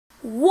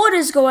What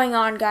is going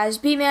on, guys?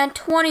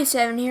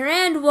 B-Man27 here,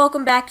 and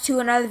welcome back to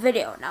another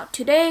video. Now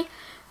today,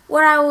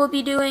 what I will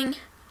be doing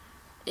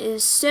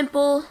is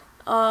simple.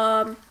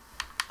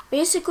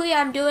 Basically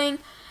I'm doing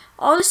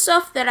all the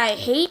stuff that I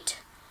hate,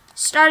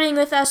 starting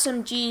with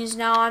SMGs.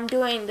 Now I'm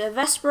doing the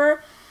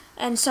Vesper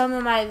and some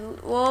of my,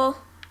 let's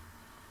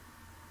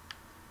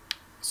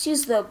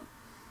use the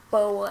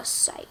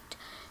BO3.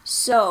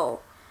 So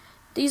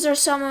these are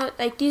some of,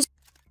 these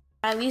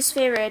are my least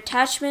favorite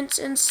attachments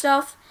and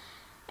stuff.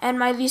 And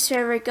my least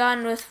favorite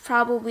gun with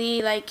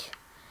probably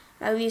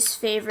my least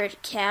favorite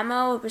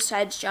camo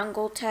besides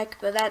jungle tech,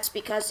 but that's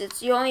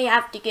because you only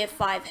have to get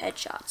 5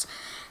 headshots.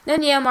 Then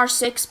the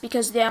MR6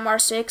 because the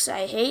MR6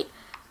 I hate.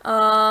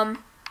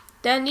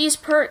 Then these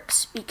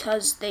perks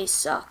because they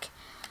suck.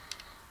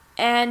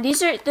 And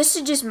this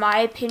is just my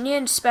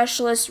opinion.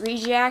 Specialist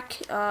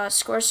Reject,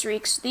 score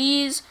streaks.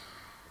 These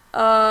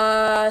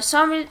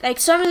some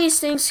of these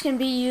things can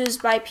be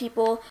used by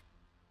people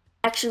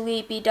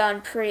actually be done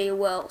pretty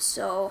well.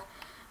 So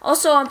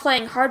also I'm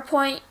playing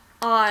hardpoint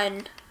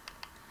on,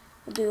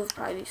 I'll do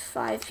probably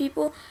 5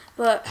 people,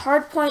 but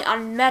hardpoint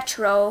on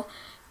Metro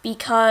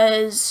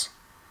because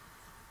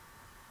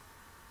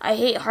I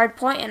hate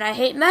hardpoint and I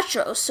hate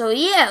Metro. So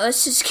yeah,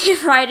 let's just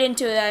get right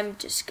into it. I'm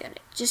just gonna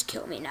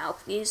kill me now,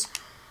 please.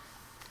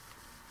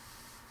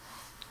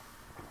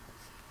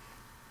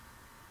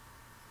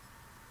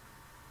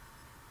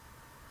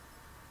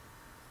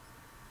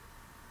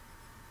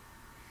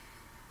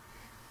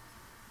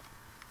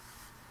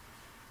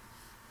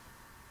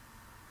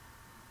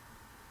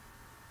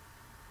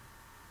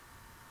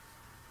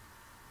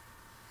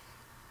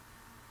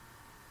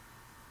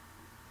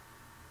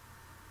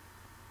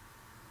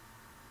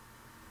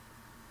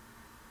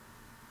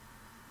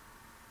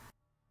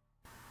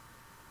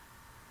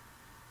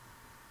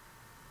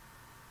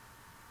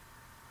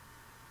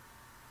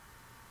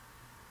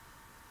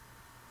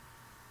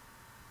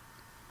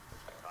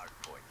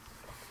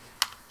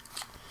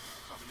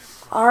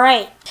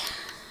 Alright.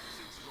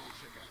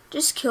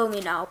 Just kill me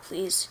now,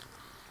 please.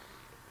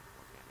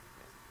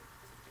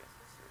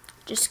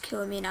 Just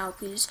kill me now,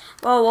 please.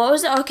 Well, what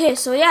was it? Okay,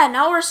 so yeah,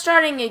 now we're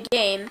starting a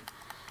game.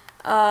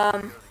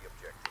 I've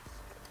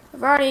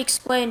already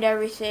explained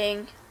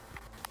everything.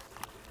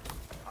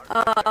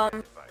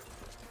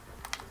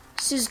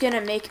 This is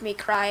gonna make me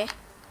cry.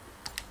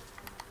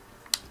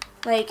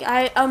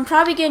 I'm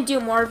probably gonna do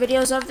more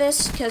videos of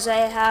this because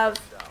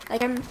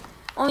I'm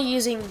only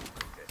using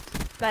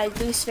my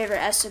least favorite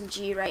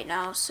SMG right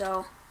now,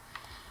 so.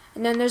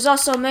 And then there's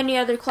also many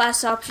other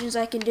class options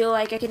I can do,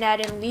 like I can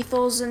add in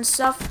lethals and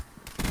stuff.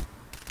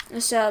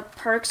 Instead of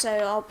perks,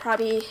 I'll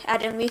probably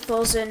add in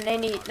lethals in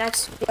any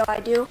next video I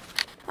do.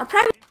 I'll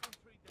probably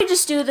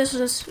just do this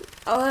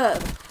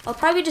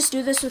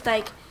with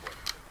like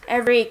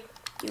every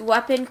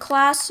weapon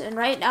class, and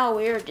right now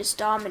we are just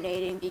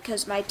dominating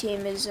because my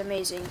team is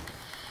amazing.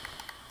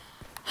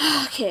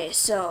 Okay,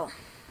 so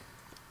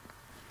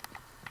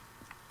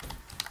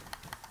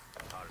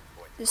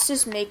this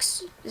just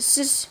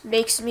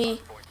makes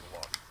me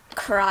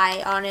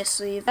cry,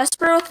 honestly.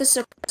 Vesper with the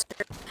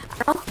suppressor.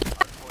 I don't think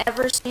I've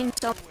ever seen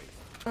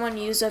someone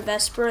use a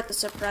Vesper with a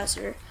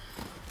suppressor.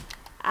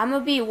 I'm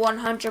gonna be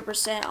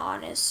 100%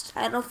 honest.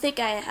 I don't think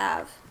I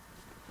have.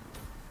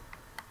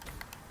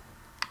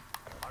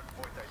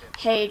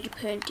 Hey,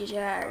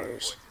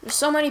 there's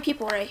so many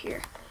people right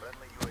here.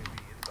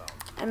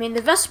 I mean,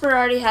 the Vesper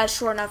already has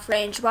short enough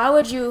range. Why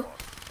would you?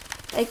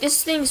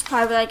 This thing's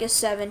probably like a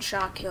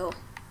 7-shot kill.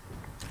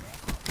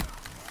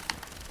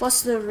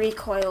 Plus the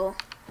recoil.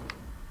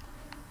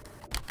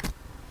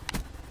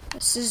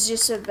 This is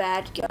just a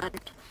bad gun.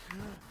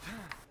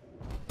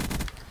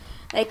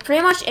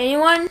 Pretty much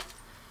anyone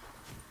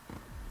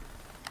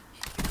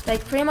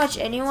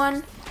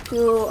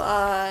who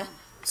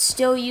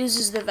still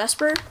uses the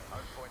Vesper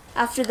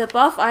after the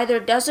buff either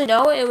doesn't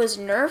know it was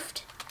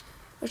nerfed,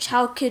 which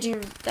how could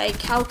you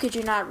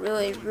not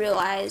really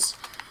realize,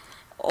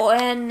 or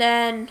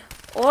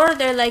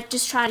they're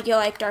just trying to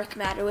get dark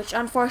matter, which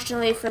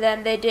unfortunately for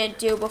them they didn't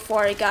do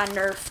before it got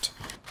nerfed.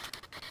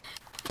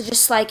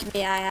 Just like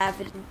me, I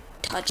haven't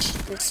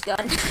touched this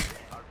gun.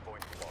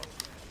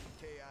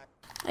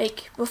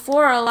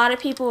 Before, a lot of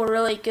people were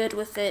really good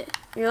with it.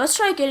 Here, let's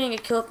try getting a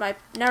kill with my,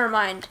 never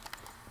mind.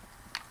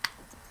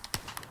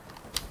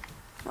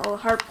 Oh,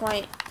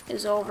 hardpoint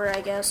is over,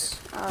 I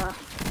guess.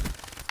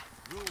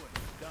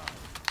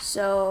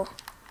 So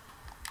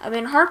I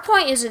mean,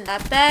 hardpoint isn't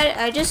that bad.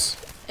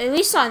 At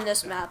least on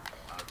this map.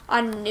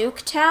 On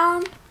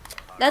Nuketown,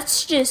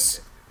 that's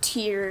just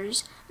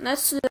tears. And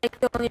that's the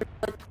only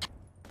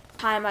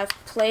time I've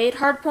played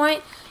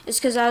hardpoint is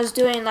because I was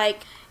doing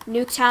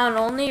Nuketown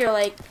only,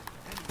 or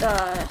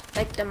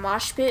the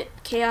mosh pit,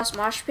 chaos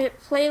mosh pit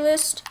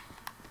playlist.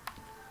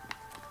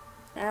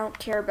 I don't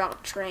care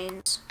about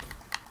trains.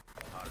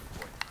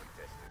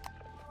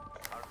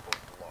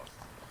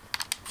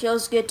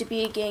 Feels good to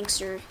be a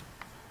gangster.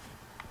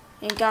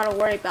 Ain't gotta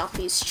worry about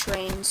these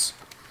trains.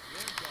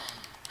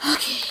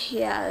 Okay,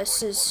 yeah,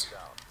 this is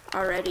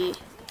already.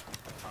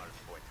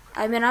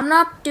 I mean, I'm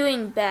not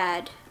doing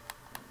bad.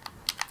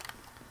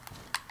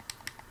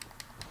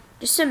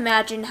 Just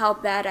imagine how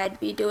bad I'd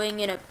be doing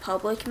in a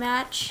public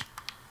match.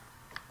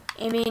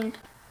 I mean,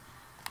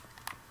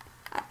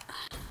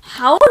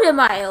 how am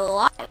I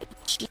alive?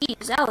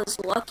 Jeez, that was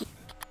lucky.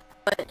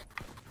 But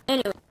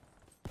anyway.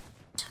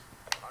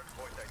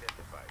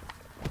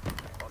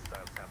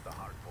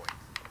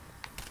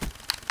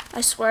 I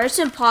swear it's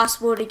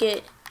impossible to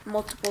get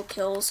multiple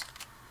kills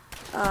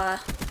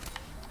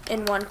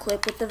in one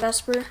clip with the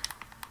Vesper.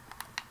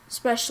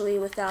 Especially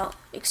without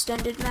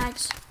extended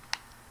mags.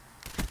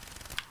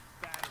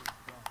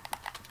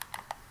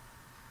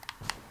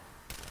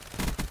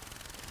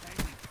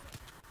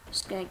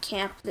 Just gonna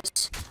camp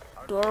this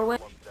doorway,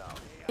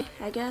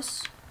 I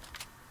guess.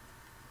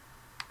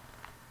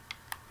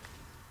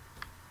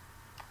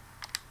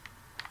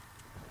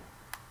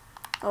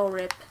 Oh,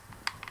 rip.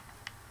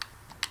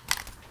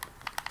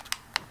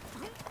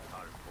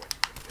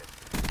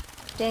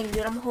 Dang,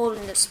 dude, I'm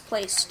holding this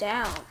place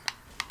down.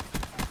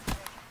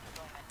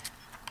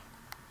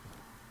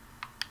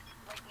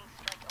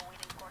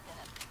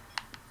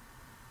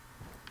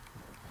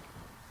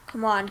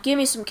 Come on, give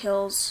me some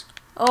kills.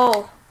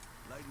 Oh,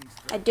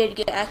 I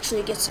did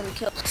actually get some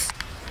kills.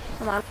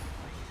 Come on.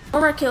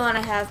 One more kill and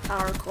I have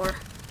power core.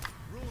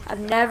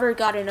 I've never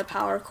gotten a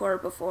power core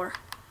before.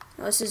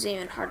 No, this isn't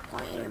even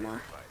hardpoint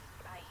anymore.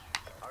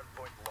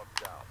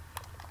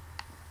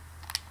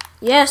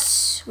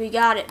 Yes, we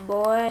got it,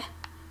 boy.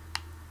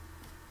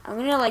 I'm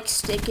gonna like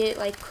stick it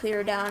like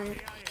clear down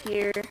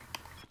here.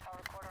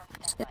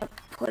 Just gonna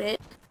put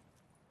it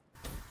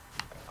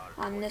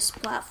on this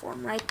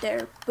platform right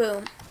there.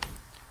 Boom.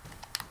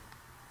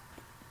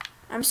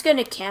 I'm just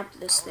gonna camp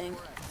this thing.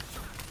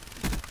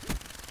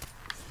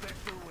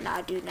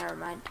 Nah, dude, never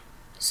mind.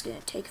 It's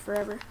gonna take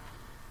forever.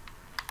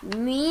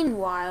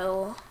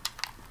 Meanwhile,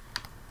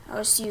 I'll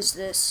just use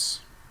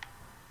this.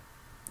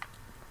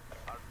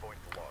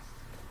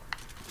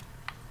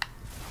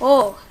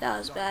 Oh, that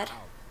was bad.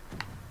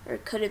 Or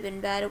it could have been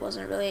bad. It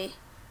wasn't really.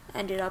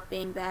 Ended up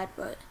being bad,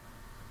 but.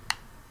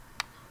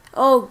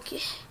 Oh,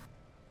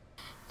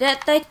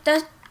 that's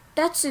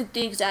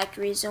the exact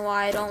reason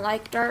why I don't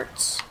like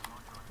darts.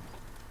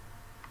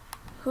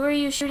 Who are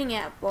you shooting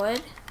at,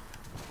 bud?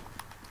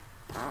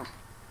 Oh.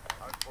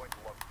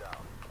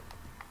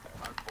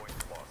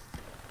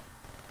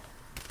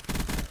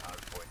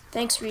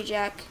 Thanks,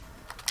 Rejack.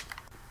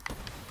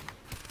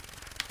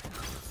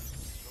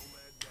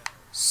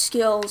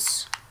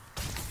 Skills.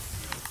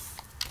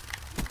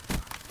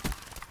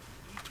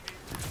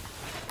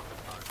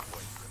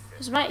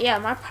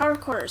 My power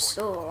core is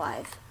still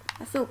alive.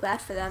 I feel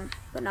bad for them,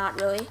 but not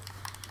really.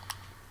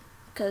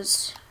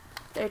 Because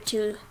they're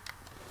too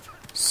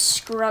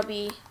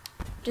scrubby.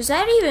 Does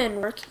that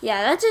even work?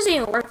 Yeah, that doesn't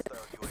even work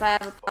if I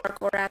have a power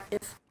core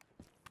active.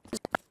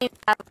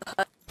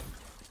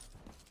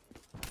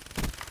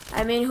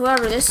 I mean,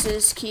 whoever this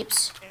is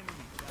keeps...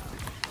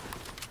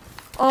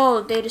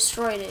 Oh, they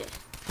destroyed it.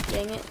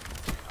 Dang it.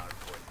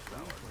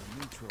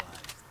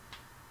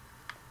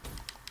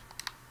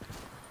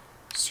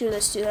 Screw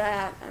this dude,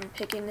 I'm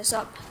picking this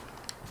up.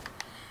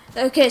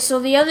 Okay, so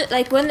the other,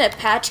 like when the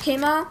patch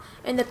came out,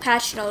 in the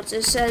patch notes,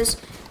 it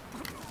says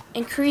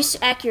increase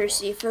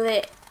accuracy for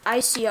the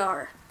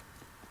ICR.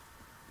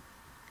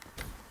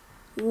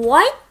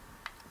 What?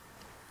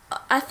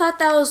 I thought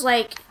that was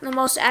like the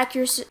most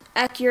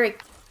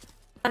accurate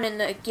gun in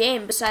the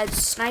game besides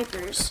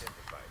snipers.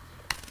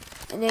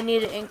 And they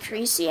need to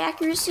increase the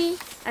accuracy?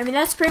 I mean,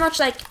 that's pretty much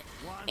like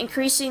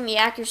increasing the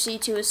accuracy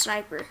to a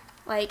sniper.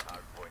 Like,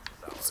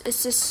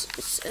 it's a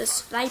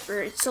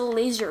sniper. It's a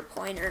laser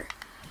pointer.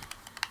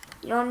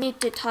 You don't need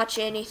to touch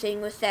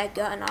anything with that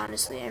gun,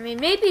 honestly. I mean,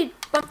 maybe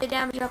bump the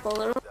damage up a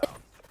little bit.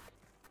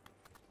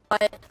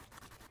 But,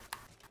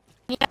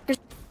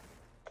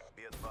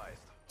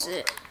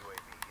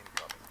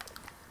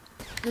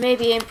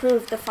 maybe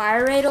improve the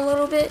fire rate a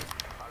little bit.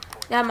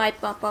 That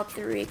might bump up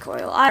the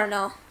recoil. I don't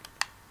know.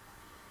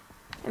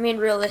 I mean,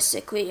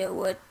 realistically it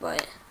would,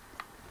 but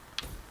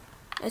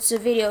it's a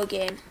video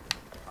game.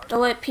 Don't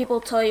let people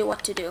tell you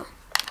what to do.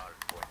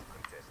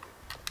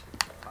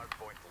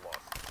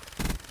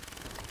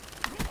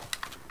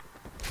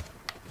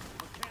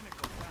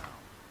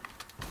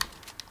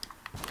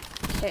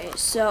 Okay,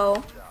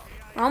 so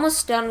we're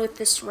almost done with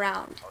this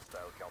round.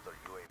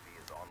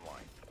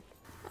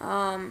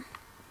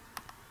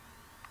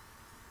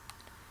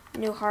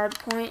 New hard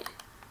point.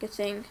 Good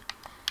thing.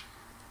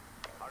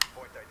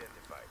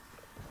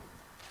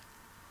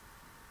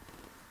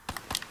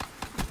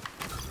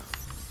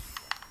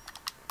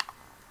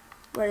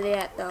 Where are they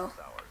at, though?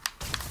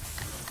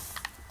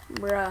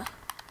 Bruh.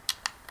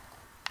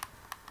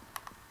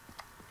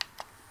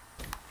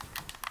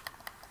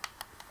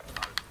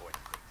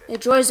 The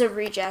joys of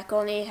Rejack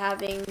only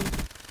having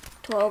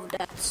 12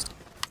 deaths.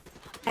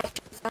 I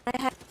actually thought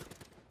I had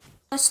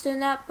less than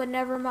that, but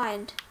never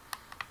mind.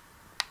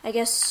 I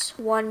guess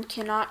one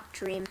cannot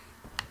dream.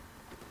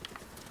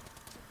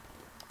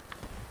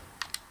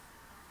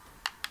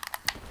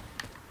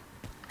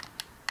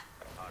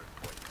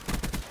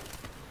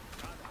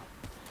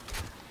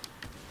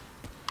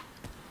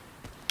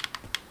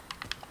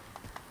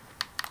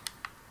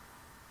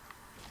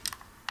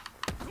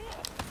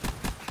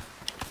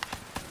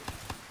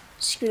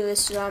 screw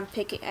this, so I'm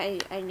picking.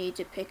 I need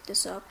to pick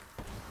this up.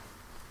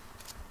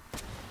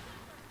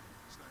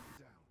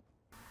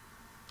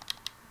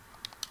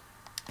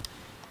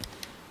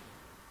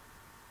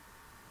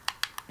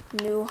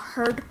 New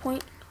hard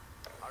point.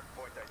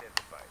 Hardpoint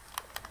identified.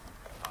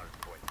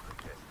 Hardpoint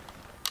contested.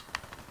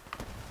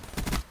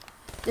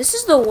 This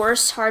is the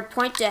worst hard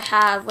point to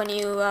have when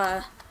you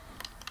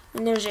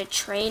when there's a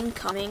train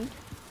coming.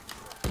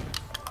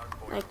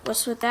 Like,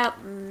 what's with that,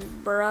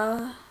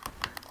 bruh?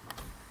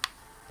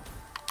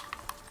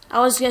 I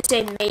was gonna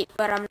say mate,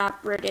 but I'm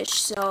not British,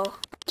 so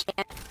I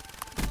can't.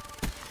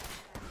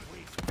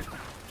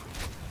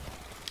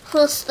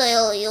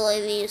 Hostile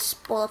UAV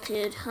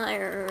spotted.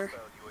 Higher.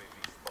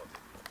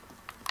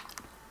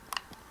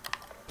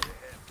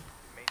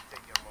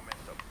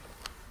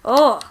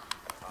 Oh!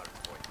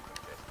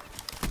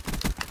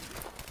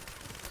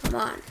 Come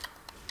on.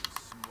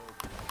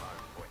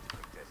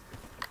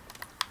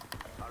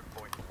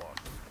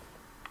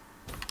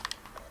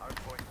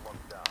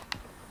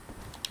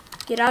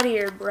 Get out of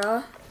here,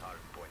 bruh.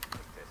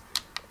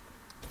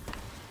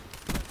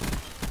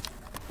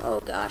 Oh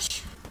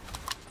gosh.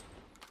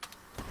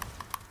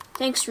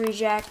 Thanks,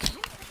 Rejack.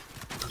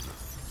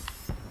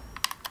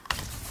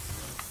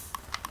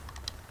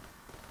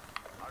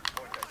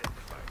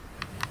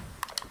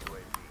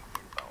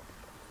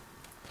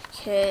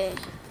 Okay.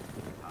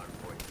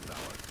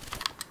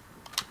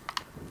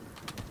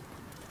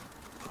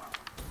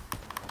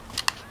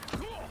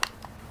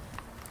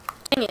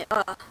 Dang it,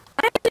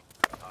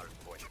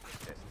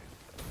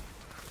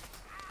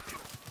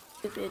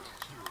 stupid.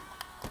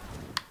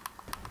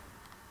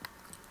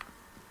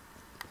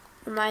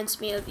 Reminds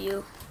me of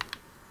you.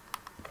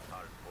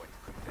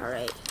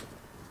 Alright.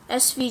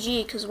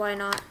 SVG, cause why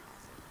not?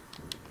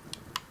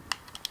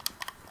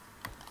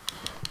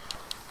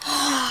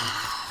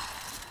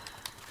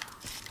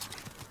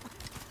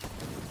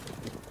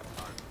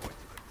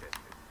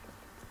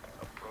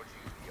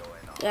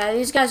 Yeah,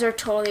 these guys are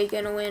totally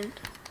gonna win.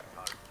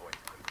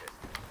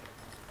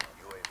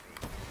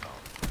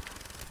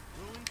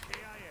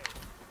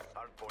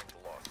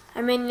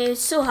 I mean, they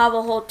still have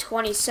a whole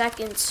 20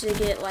 seconds to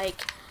get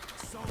like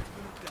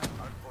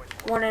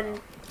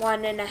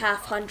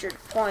 1,500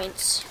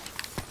 points.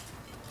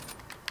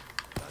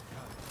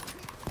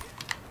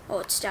 Oh,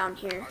 it's down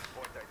here.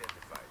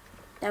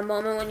 That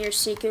moment when you're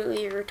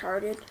secretly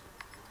retarded.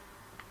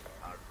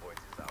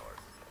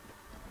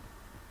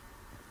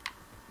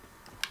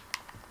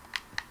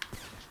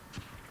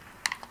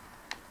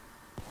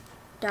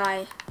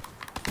 Die.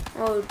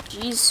 Oh,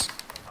 jeez.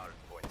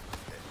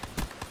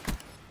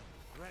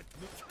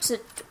 The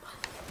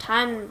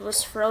time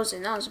was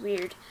frozen. That was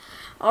weird.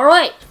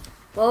 Alright.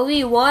 Well,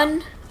 we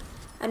won.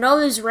 I know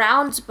there's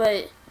rounds,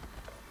 but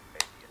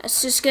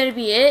that's just gonna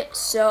be it.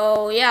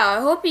 So, yeah,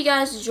 I hope you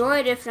guys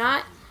enjoyed. If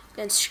not,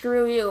 then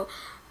screw you.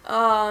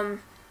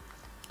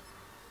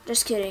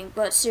 Just kidding,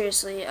 but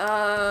seriously,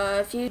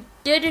 if you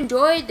did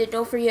enjoy, then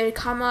don't forget to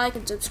comment, like,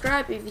 and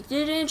subscribe. If you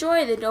didn't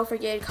enjoy, then don't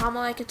forget to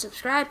comment, like, and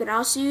subscribe, and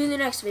I'll see you in the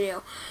next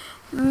video.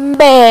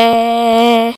 Bye.